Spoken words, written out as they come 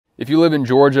If you live in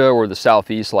Georgia or the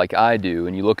Southeast like I do,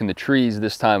 and you look in the trees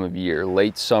this time of year,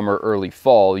 late summer, early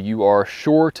fall, you are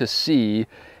sure to see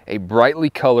a brightly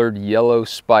colored yellow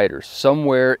spider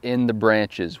somewhere in the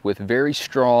branches with very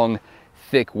strong,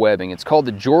 thick webbing. It's called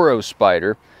the Joro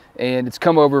Spider, and it's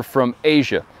come over from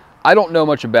Asia. I don't know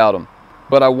much about them,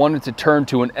 but I wanted to turn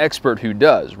to an expert who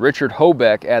does. Richard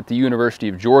Hoebeke at the University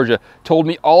of Georgia told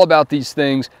me all about these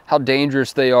things, how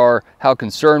dangerous they are, how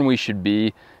concerned we should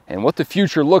be, and what the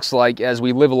future looks like as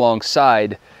we live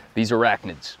alongside these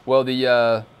arachnids. Well,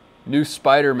 the new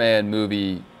Spider-Man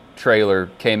movie trailer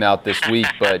came out this week,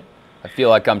 but I feel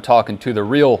like I'm talking to the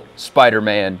real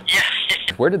Spider-Man.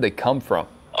 Where did they come from?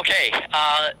 Okay,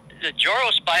 the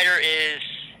Joro Spider is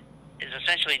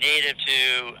essentially native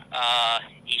to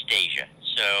East Asia.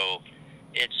 So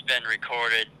it's been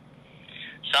recorded.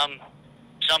 Some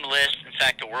lists, in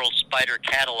fact, the World Spider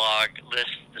Catalog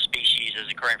lists the species as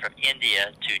occurring from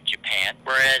India to Japan,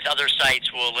 whereas other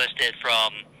sites will list it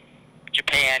from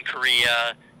Japan,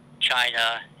 Korea,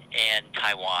 China, and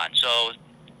Taiwan. So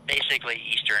basically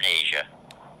Eastern Asia.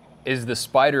 Is the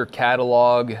spider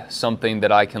catalog something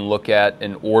that I can look at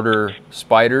and order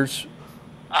spiders?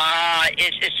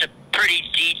 It's a pretty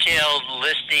detailed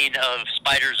listing of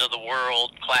spiders of the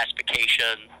world,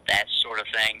 classification, that sort of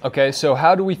thing. Okay, so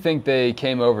how do we think they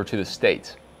came over to the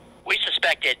States? We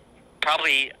suspect it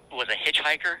probably was a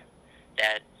hitchhiker,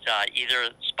 that either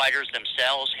spiders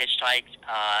themselves hitchhiked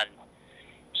on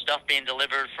stuff being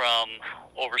delivered from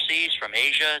overseas, from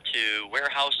Asia, to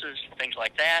warehouses, things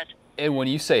like that. And when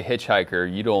you say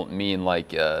hitchhiker, you don't mean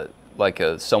like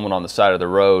someone on the side of the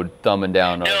road thumbing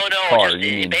down a car.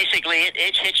 Basically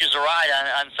it hitches a ride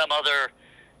on some other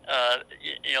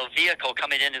vehicle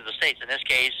coming into the States. In this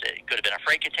case, it could have been a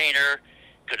freight container,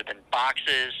 could have been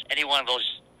boxes. Any one of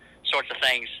those sorts of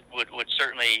things would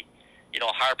certainly,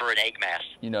 harbor an egg mass.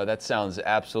 That sounds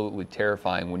absolutely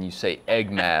terrifying when you say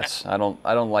egg mass. I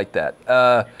don't like that.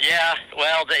 Yeah,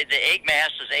 well, the egg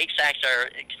masses, egg sacs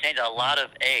contain a lot of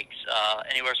eggs,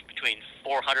 anywhere between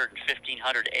 400 and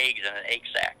 1,500 eggs in an egg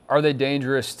sac. Are they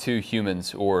dangerous to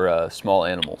humans or small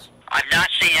animals? I've not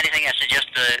seen anything that suggests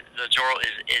the Joro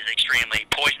is extremely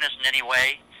poisonous in any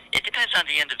way. It depends on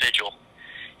the individual.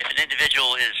 If an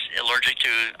individual is allergic to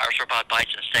arthropod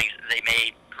bites and stings, they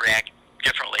may react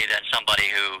differently than somebody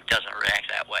who doesn't react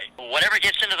that way. Whatever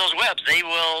gets into those webs, they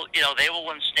will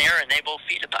ensnare and they will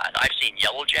feed upon. I've seen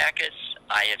yellow jackets.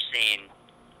 I have seen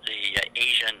the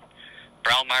Asian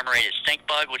brown marmorated stink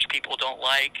bug, which people don't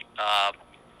like.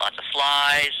 Lots of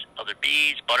flies, other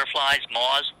bees, butterflies,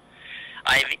 moths.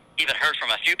 I've even heard from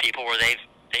a few people where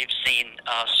they've seen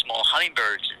small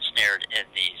hummingbirds ensnared in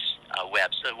these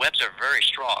webs. The webs are very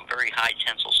strong, very high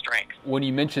tensile strength. When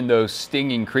you mention those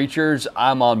stinging creatures,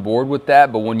 I'm on board with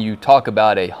that, but when you talk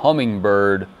about a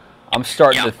hummingbird, I'm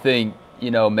starting to think,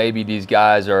 maybe these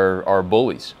guys are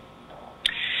bullies.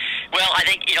 Well, I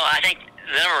think the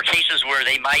number of cases where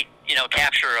they might,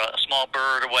 capture a small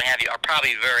bird or what have you are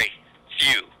probably very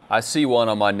few. I see one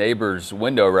on my neighbor's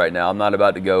window right now. I'm not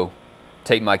about to go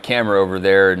take my camera over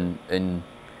there and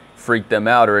freak them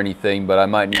out or anything, but I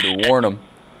might need to warn them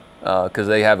because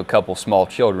they have a couple small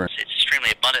children. It's extremely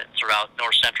abundant throughout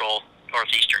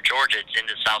northeastern Georgia. It's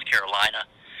into South Carolina.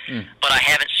 But I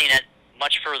haven't seen it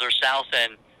much further south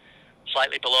than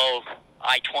slightly below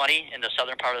I-20 in the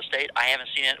southern part of the state. I haven't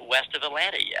seen it west of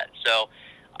Atlanta yet. So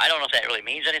I don't know if that really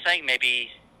means anything. Maybe,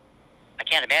 I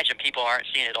can't imagine people aren't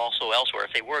seeing it also elsewhere.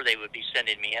 If they were, they would be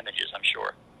sending me images, I'm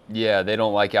sure. Yeah, they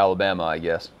don't like Alabama, I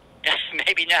guess.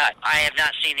 Maybe not. I have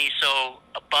not seen these so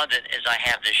abundant as I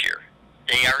have this year.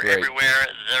 They are everywhere.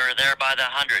 They're there by the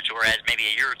hundreds, whereas maybe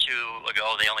a year or two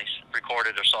ago they only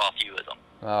recorded or saw a few of them.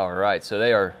 All right, so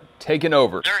they are taking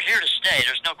over. They're here to stay,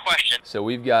 there's no question. So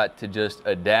we've got to just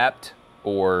adapt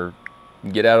or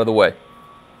get out of the way.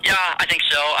 Yeah, I think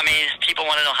so. I mean, people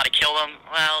want to know how to kill them.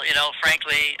 Well,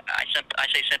 frankly, I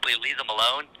say simply leave them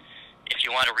alone. If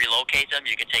you want to relocate them,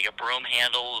 you can take a broom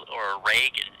handle or a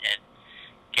rake and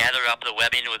gather up the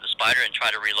webbing with the spider and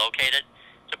try to relocate it.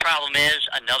 The problem is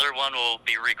another one will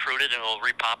be recruited and will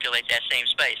repopulate that same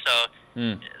space. So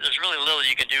there's really little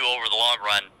you can do over the long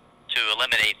run to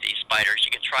eliminate these spiders.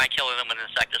 You can try killing them with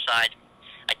insecticide.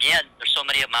 Again, there's so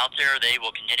many of them out there, they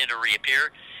will continue to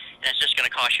reappear, and it's just going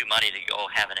to cost you money to go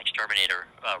have an exterminator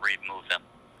remove them.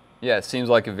 Yeah, it seems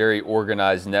like a very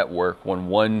organized network. When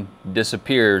one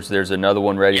disappears, there's another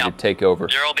one ready to take over.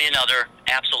 There will be another,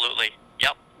 absolutely.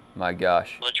 Yep. My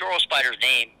gosh. Well, the Joro Spider's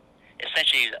name,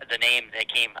 essentially the name that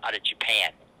came out of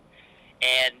Japan.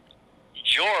 And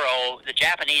Joro, the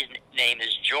Japanese name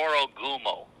is Joro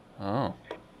Gumo. Oh.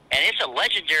 And it's a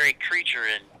legendary creature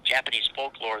in Japanese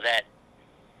folklore that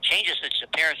changes its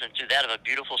appearance into that of a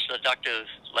beautiful, seductive,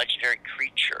 legendary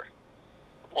creature,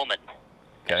 woman.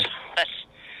 Okay.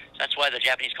 That's why the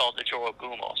Japanese call it the Joro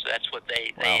Gumo. So that's what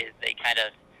they kind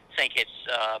of think it's,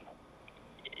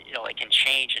 you know, it can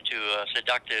change into a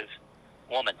seductive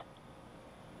woman.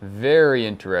 Very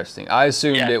interesting. I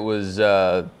assumed it was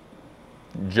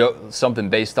something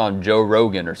based on Joe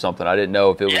Rogan or something. I didn't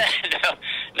know if it was. Yeah,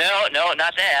 no,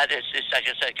 not that. It's like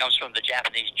I said, it comes from the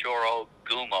Japanese Joro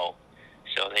Gumo.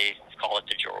 So they call it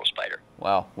the Joro Spider.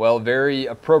 Wow. Well, very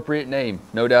appropriate name,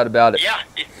 no doubt about it. Yeah,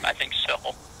 I think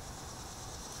so.